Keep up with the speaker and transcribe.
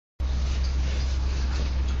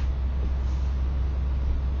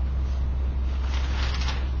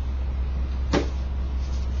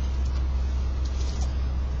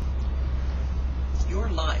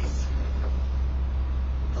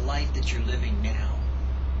that you're living now,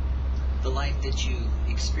 the life that you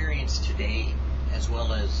experience today as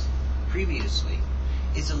well as previously,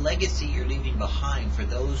 is a legacy you're leaving behind for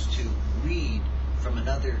those to read from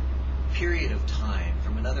another period of time,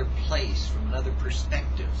 from another place, from another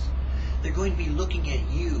perspective. They're going to be looking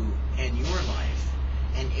at you and your life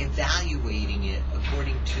and evaluating it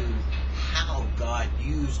according to how God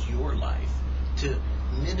used your life to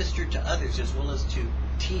minister to others, as well as to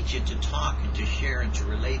teach and to talk and to share and to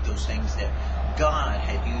relate those things that God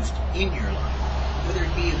had used in your life, whether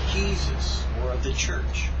it be of Jesus or of the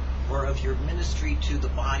church or of your ministry to the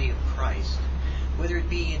body of Christ, whether it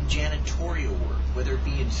be in janitorial work, whether it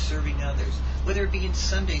be in serving others, whether it be in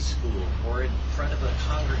Sunday school or in front of a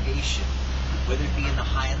congregation, whether it be in the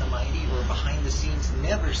high and the mighty or behind the scenes,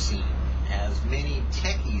 never seen, as many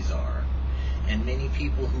techies are, and many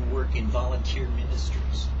people who work in volunteer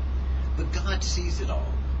ministries. But God sees it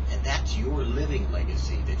all, and that's your living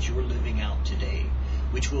legacy that you're living out today,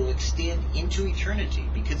 which will extend into eternity,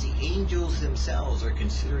 because the angels themselves are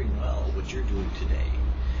considering well what you're doing today.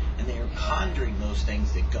 And they are pondering those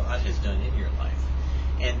things that God has done in your life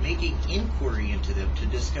and making inquiry into them to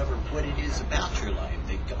discover what it is about your life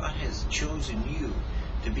that God has chosen you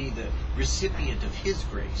to be the recipient of His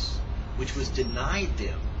grace, which was denied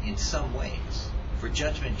them in some ways. For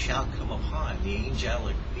judgment shall come upon the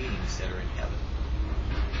angelic beings that are in heaven.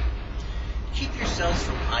 Keep yourselves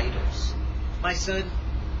from idols. My son,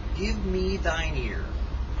 give me thine ear,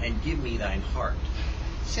 and give me thine heart.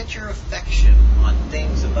 Set your affection on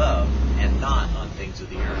things above, and not on things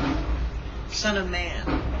of the earth. Son of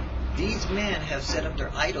man, these men have set up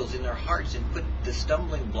their idols in their hearts, and put the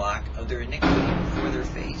stumbling block of their iniquity before their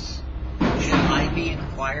face. Should I be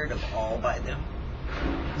inquired of all by them?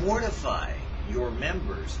 Mortify your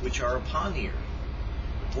members which are upon the earth: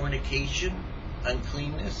 fornication,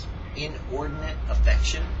 uncleanness, inordinate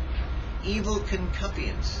affection, evil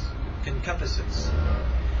concupiscence,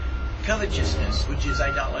 covetousness, which is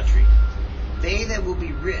idolatry. They that will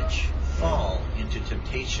be rich fall into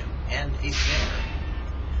temptation and a snare.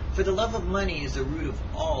 For the love of money is the root of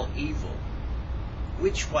all evil,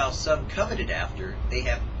 which while some coveted after, they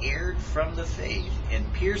have erred from the faith,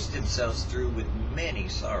 and pierced themselves through with many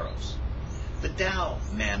sorrows. But thou,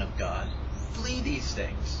 man of God, flee these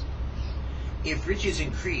things. If riches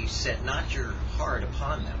increase, set not your heart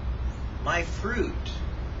upon them. My fruit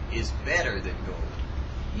is better than gold,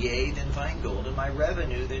 yea, than fine gold, and my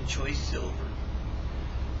revenue than choice silver.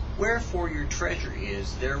 Wherefore your treasure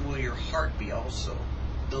is, there will your heart be also.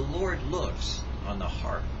 The Lord looks on the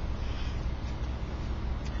heart.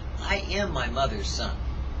 I am my mother's son.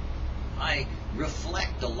 I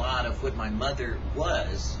reflect a lot of what my mother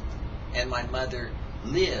was, and my mother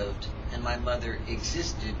lived, and my mother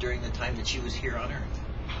existed during the time that she was here on earth.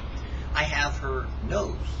 I have her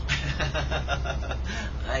nose.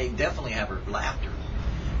 I definitely have her laughter.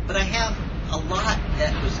 But I have a lot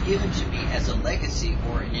that was given to me as a legacy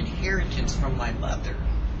or an inheritance from my mother.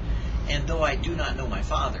 And though I do not know my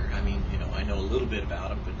father, I mean, I know a little bit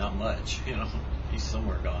about him, but not much, he's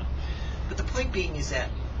somewhere gone. But the point being is that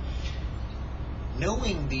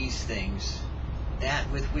knowing these things,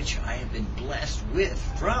 that with which I have been blessed with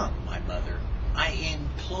from my mother, I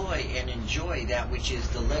employ and enjoy that which is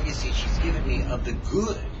the legacy she's given me of the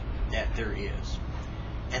good that there is.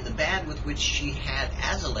 And the bad with which she had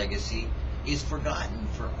as a legacy is forgotten,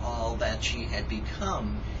 for all that she had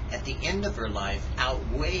become at the end of her life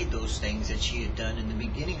outweighed those things that she had done in the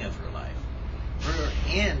beginning of her life. Her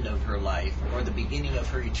end of her life, or the beginning of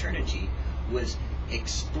her eternity, was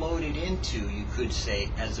exploded into, you could say,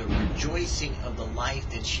 as a rejoicing of the life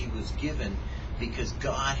that she was given, because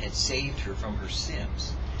God had saved her from her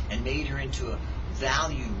sins and made her into a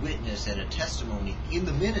valued witness and a testimony in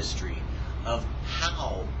the ministry of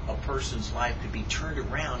how a person's life could be turned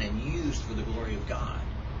around and used for the glory of God.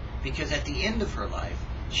 Because at the end of her life,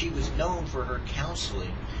 she was known for her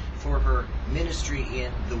counseling, for her ministry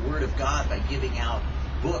in the Word of God by giving out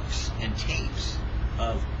books and tapes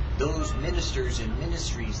of those ministers and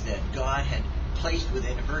ministries that God had placed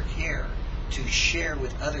within her care to share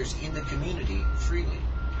with others in the community freely.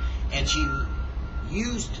 And she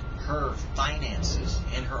used her finances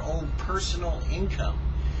and her own personal income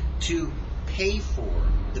to pay for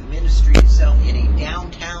the ministry itself in a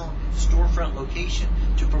downtown storefront location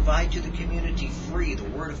to provide to the community free the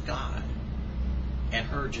Word of God. And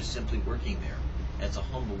her just simply working there as a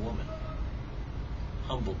humble woman,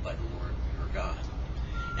 humbled by the Lord, her God.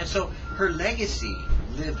 And so her legacy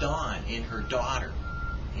lived on in her daughter,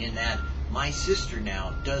 in that my sister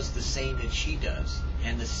now does the same that she does,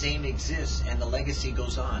 and the same exists, and the legacy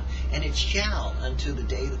goes on, and it shall until the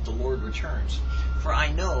day that the Lord returns. For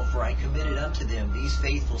I know, for I committed unto them these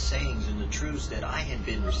faithful sayings and the truths that I had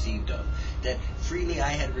been received of, that freely I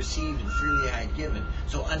had received and freely I had given.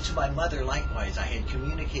 So unto my mother likewise I had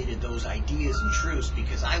communicated those ideas and truths,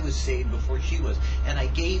 because I was saved before she was. And I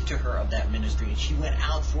gave to her of that ministry, and she went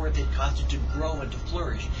out forth and caused it to grow and to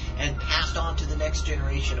flourish, and passed on to the next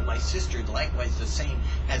generation. And my sister likewise the same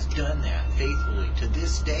has done that faithfully to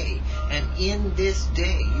this day. And in this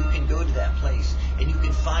day you can go to that place, and you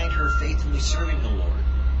can find her faithfully serving the Lord,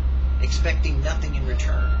 expecting nothing in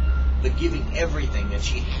return, but giving everything that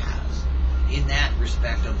she has in that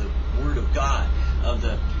respect of the Word of God, of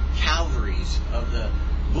the Calvaries, of the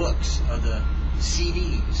books, of the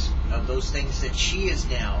CDs, of those things that she has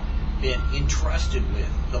now been entrusted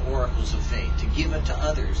with, the oracles of faith, to give unto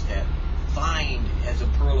others that find as a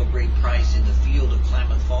pearl of great price in the field of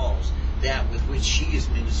Klamath Falls that with which she is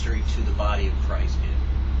ministering to the body of Christ in.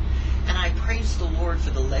 And I praise the Lord for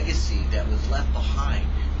the legacy that was left behind,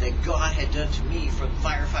 that God had done to me from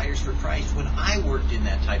Firefighters for Christ when I worked in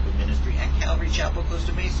that type of ministry at Calvary Chapel,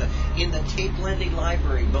 Costa Mesa, in the tape lending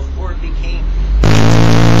library before it became,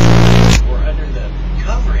 or under the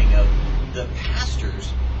covering of the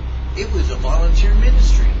pastors. It was a volunteer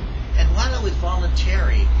ministry. And while it was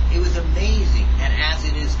voluntary, it was amazing. And as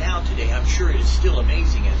it is now today, I'm sure it is still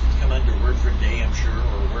amazing as it's come under Word for Day, I'm sure,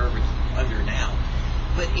 or wherever it's under now.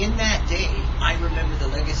 But in that day, I remember the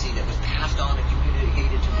legacy that was passed on and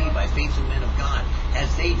communicated to me by faithful men of God,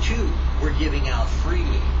 as they too were giving out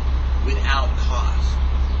freely, without cost,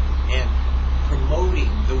 and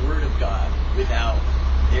promoting the Word of God without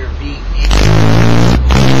there being any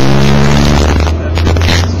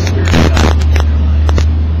Spirit of God in their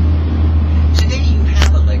lives. Today you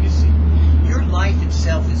have a legacy. Your life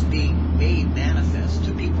itself is being made manifest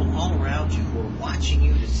to people all around you who are watching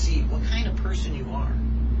you to see what kind of person you are.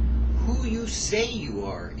 Who you say you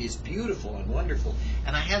are is beautiful and wonderful.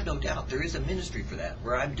 And I have no doubt there is a ministry for that,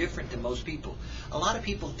 where I'm different than most people. A lot of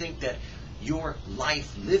people think that your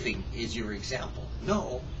life living is your example.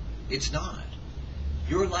 No, it's not.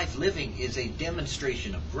 Your life living is a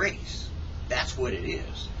demonstration of grace. That's what it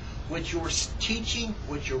is. What you're teaching,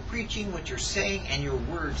 what you're preaching, what you're saying, and your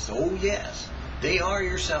words, oh yes, they are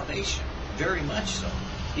your salvation. Very much so.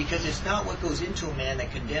 Because it's not what goes into a man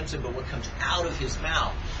that condemns him, but what comes out of his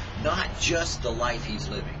mouth, not just the life he's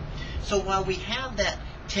living. So while we have that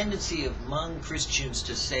tendency among Christians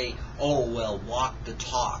to say, oh, well, walk the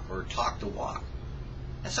talk or talk the walk,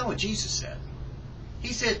 that's not what Jesus said.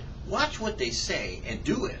 He said, watch what they say and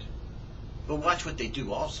do it, but watch what they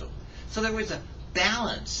do also. So there was a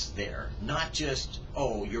balance there, not just,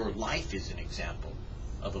 oh, your life is an example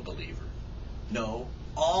of a believer. No,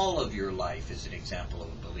 all of your life is an example of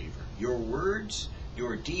a believer. Your words,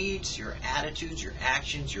 your deeds, your attitudes, your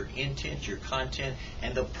actions, your intent, your content,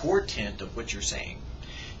 and the portent of what you're saying.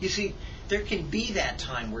 You see, there can be that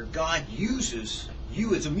time where God uses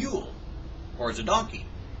you as a mule or as a donkey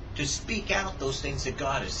to speak out those things that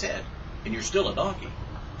God has said, and you're still a donkey.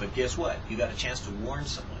 But guess what? You got a chance to warn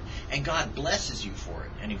someone, and God blesses you for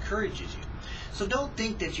it and encourages you. So don't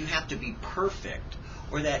think that you have to be perfect,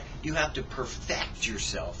 or that you have to perfect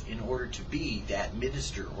yourself in order to be that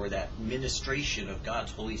minister or that ministration of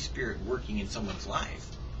God's Holy Spirit working in someone's life.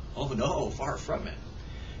 Oh no, far from it.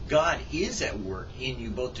 God is at work in you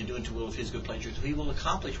both to do and to will of His good pleasure, so He will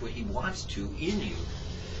accomplish what He wants to in you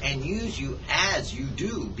and use you as you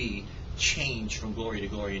do be changed from glory to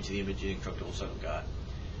glory into the image of the incorruptible Son of God.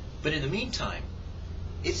 But in the meantime,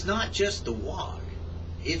 it's not just the walk,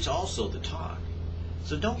 it's also the talk.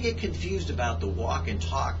 So don't get confused about the walk and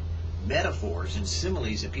talk metaphors and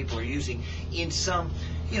similes that people are using in some,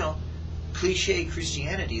 cliche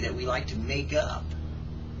Christianity that we like to make up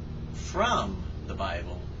from the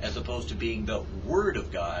Bible, as opposed to being the Word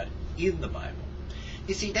of God in the Bible.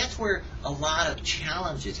 You see, that's where a lot of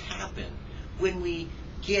challenges happen when we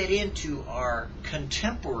get into our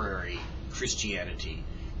contemporary Christianity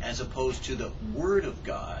as opposed to the Word of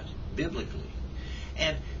God biblically.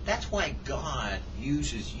 And that's why God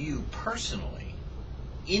uses you personally,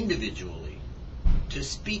 individually, to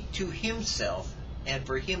speak to Himself and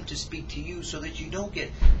for Him to speak to you, so that you don't get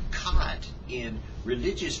caught in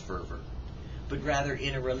religious fervor, but rather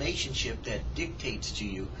in a relationship that dictates to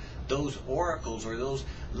you those oracles or those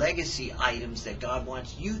legacy items that God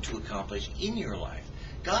wants you to accomplish in your life.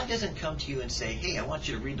 God doesn't come to you and say, hey, I want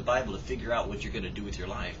you to read the Bible to figure out what you're going to do with your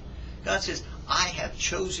life. God says, I have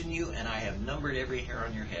chosen you and I have numbered every hair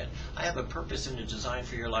on your head. I have a purpose and a design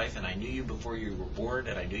for your life, and I knew you before you were born,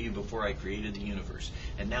 and I knew you before I created the universe.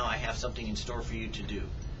 And now I have something in store for you to do.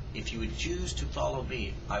 If you would choose to follow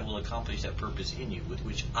me, I will accomplish that purpose in you with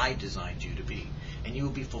which I designed you to be. And you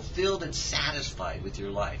will be fulfilled and satisfied with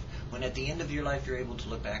your life. When at the end of your life you're able to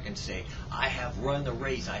look back and say, I have run the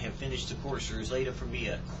race, I have finished the course, there is laid up for me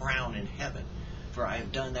a crown in heaven. For I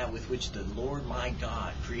have done that with which the Lord my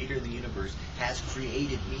God, creator of the universe, has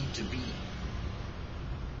created me to be.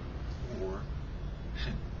 Or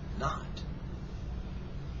not.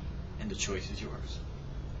 And the choice is yours.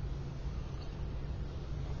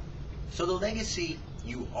 So the legacy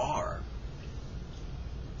you are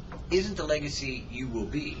isn't the legacy you will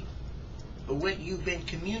be, but what you've been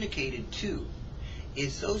communicated to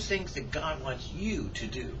is those things that God wants you to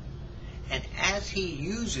do. And as He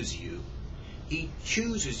uses you, He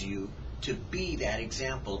chooses you to be that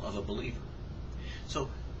example of a believer. So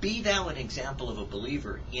be thou an example of a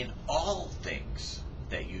believer in all things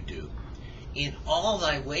that you do. In all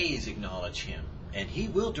thy ways acknowledge Him, and He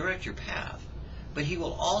will direct your path. But He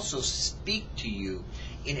will also speak to you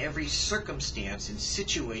in every circumstance and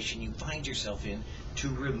situation you find yourself in to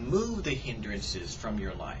remove the hindrances from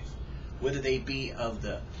your life, whether they be of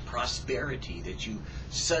the prosperity that you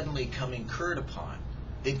suddenly come incurred upon.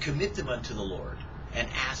 Then commit them unto the Lord and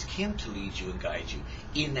ask Him to lead you and guide you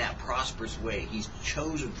in that prosperous way He's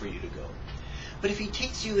chosen for you to go. But if He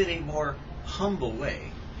takes you in a more humble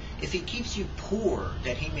way, if He keeps you poor,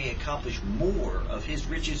 that He may accomplish more of His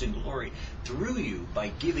riches and glory through you by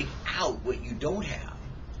giving out what you don't have,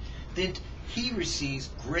 then He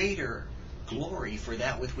receives greater glory for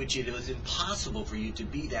that with which it was impossible for you to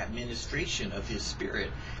be that ministration of His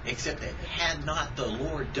Spirit, except that had not the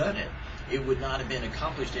Lord done it, it would not have been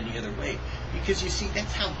accomplished any other way. Because you see,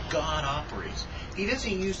 that's how God operates. He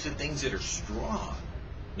doesn't use the things that are strong,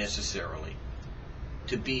 necessarily,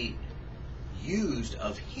 to be used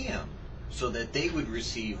of Him so that they would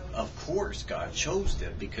receive, of course, God chose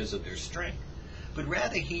them because of their strength. But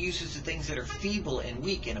rather He uses the things that are feeble and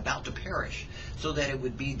weak and about to perish, so that it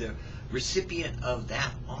would be the recipient of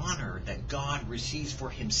that honor that God receives for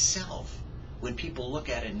Himself when people look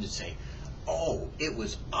at it and say, oh, it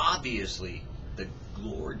was obviously the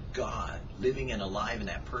Lord God living and alive in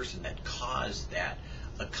that person that caused that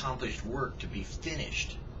accomplished work to be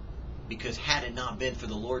finished. Because had it not been for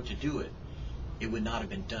the Lord to do it, it would not have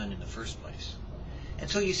been done in the first place. And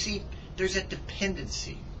so you see, there's that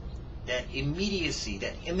dependency, that immediacy,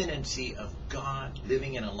 that imminency of God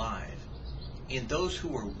living and alive in those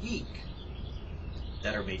who are weak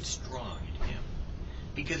that are made strong in Him.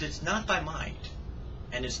 Because it's not by might,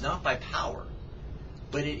 and it's not by power,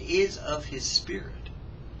 but it is of His Spirit,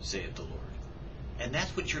 saith the Lord. And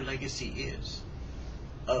that's what your legacy is,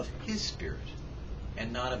 of His Spirit,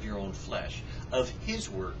 and not of your own flesh, of His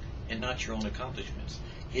work, and not your own accomplishments.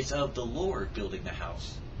 It's of the Lord building the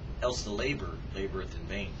house, else the laborer laboreth in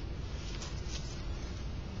vain.